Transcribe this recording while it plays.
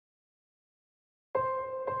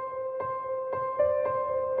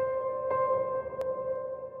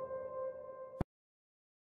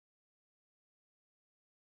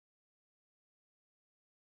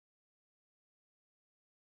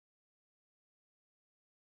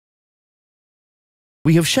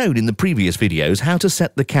We have shown in the previous videos how to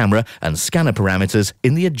set the camera and scanner parameters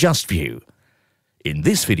in the Adjust view. In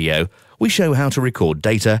this video, we show how to record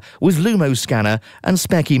data with Lumo scanner and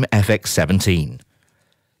Specim FX17.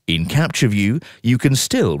 In Capture View, you can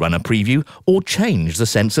still run a preview or change the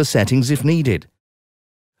sensor settings if needed.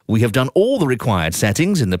 We have done all the required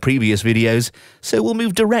settings in the previous videos, so we'll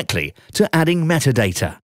move directly to adding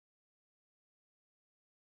metadata.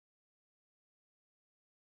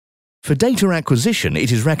 For data acquisition,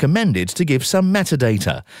 it is recommended to give some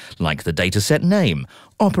metadata, like the dataset name,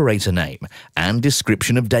 operator name, and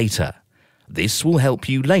description of data. This will help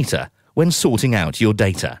you later when sorting out your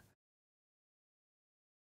data.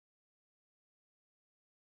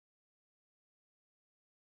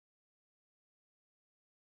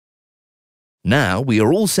 Now we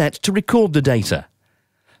are all set to record the data.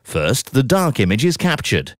 First, the dark image is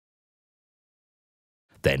captured.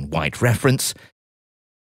 Then white reference,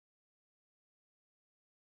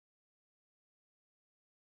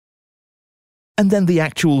 and then the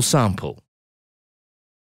actual sample.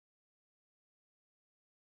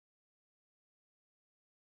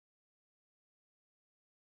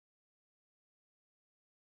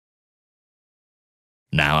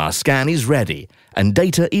 Now our scan is ready and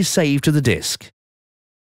data is saved to the disk.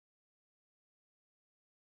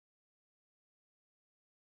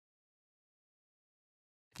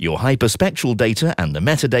 Your hyperspectral data and the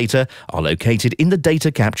metadata are located in the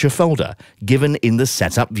Data Capture folder given in the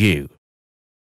Setup view.